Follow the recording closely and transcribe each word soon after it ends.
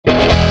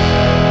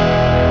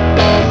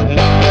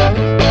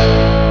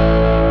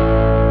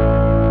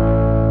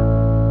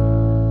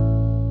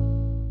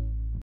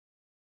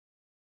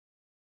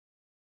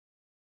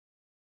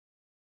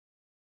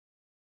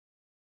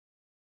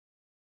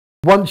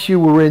Once you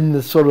were in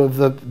the sort of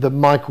the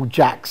Michael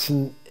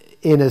Jackson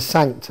inner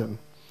sanctum,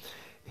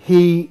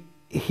 he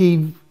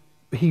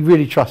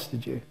really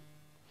trusted you.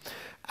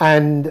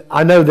 And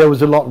I know there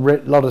was a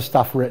lot of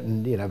stuff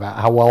written, you know, about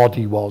how odd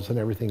he was and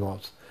everything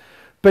was.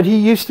 But he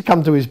used to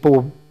come to his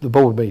the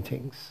board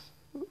meetings,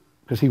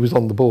 because he was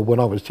on the board when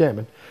I was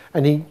chairman,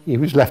 and he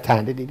was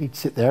left-handed. He'd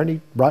sit there and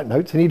he'd write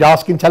notes and he'd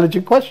ask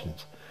intelligent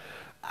questions.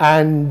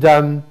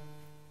 And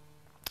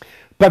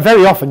but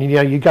very often, you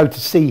know, you go to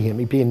see him.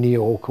 He'd be in New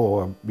York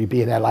or he'd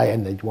be in LA,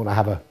 and they'd want to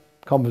have a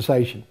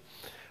conversation.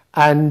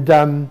 And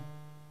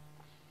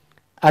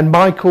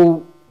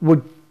Michael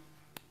would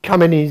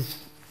come in his,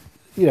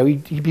 you know,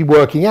 he'd be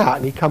working out,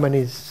 and he'd come in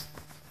his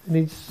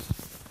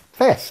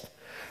vest,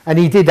 and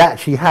he did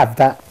actually have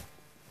that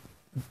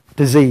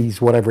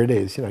disease, whatever it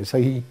is, you know.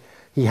 So he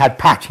had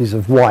patches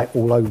of white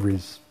all over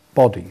his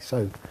body.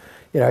 So,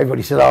 you know,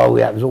 everybody said, "Oh,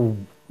 yeah, it was all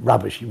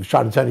rubbish. He was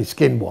trying to turn his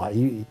skin white."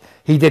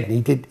 He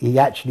didn't. He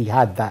actually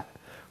had that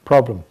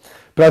problem.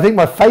 But I think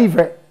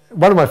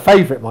one of my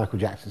favourite Michael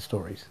Jackson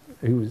stories,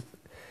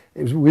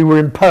 we were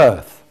in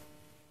Perth,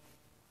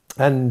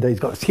 and he's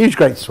got this huge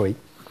great suite,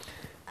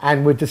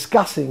 and we're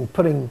discussing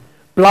putting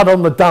Blood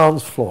on the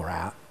Dance Floor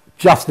out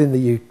just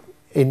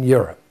in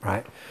Europe,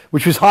 right?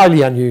 Which was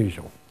highly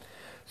unusual.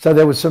 So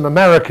there were some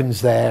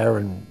Americans there,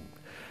 and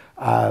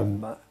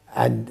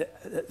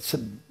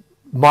some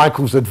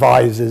Michael's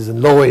advisors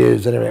and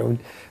lawyers and everything,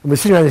 and we're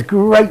sitting around this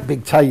great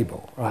big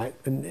table, right?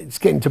 And it's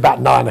getting to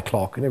about 9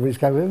 o'clock, and everybody's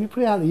going, "Well, if you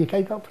put it out in the UK,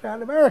 you can't put it out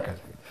in America."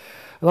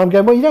 And I'm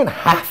going, "Well, you don't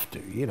have to,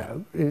 you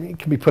know. It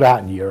can be put out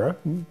in Europe,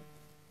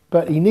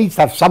 but he needs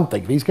to have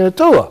something if he's going to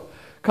tour.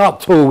 Can't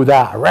tour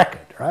without a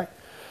record, right?"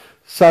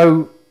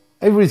 So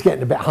everybody's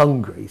getting a bit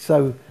hungry.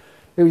 So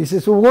he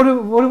says, "Well, what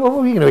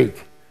are we going to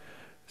eat?"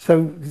 So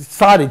we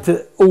decided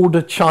to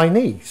order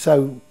Chinese.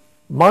 So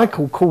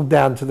Michael called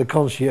down to the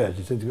concierge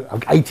and said, "I've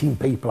got 18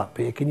 people up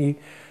here. Can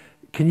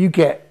you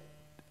get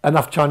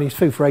enough Chinese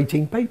food for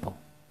 18 people?"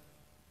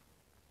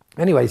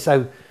 Anyway,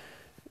 so,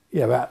 you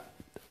know, about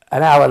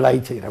an hour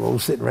later, you know, we're all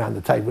sitting around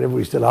the table,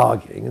 everybody's still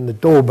arguing, and the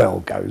doorbell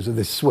goes of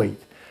this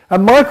suite,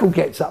 and Michael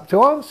gets up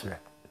to answer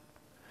it,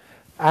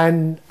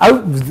 and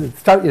opens the,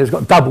 you know, it's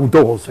got double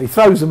doors, so he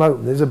throws them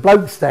open. There's a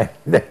bloke standing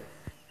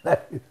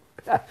there,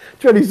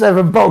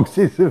 27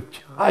 boxes of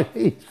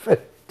Chinese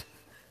food.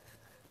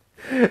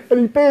 And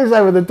he peers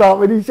over the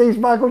top and he sees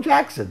Michael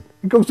Jackson.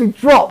 Of course, he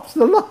drops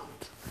the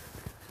lot.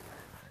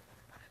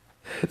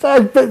 So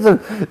there's bits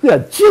of, you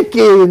know,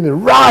 chicken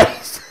and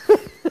rice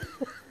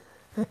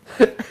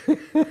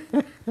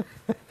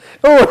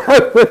all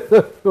over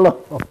the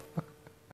floor.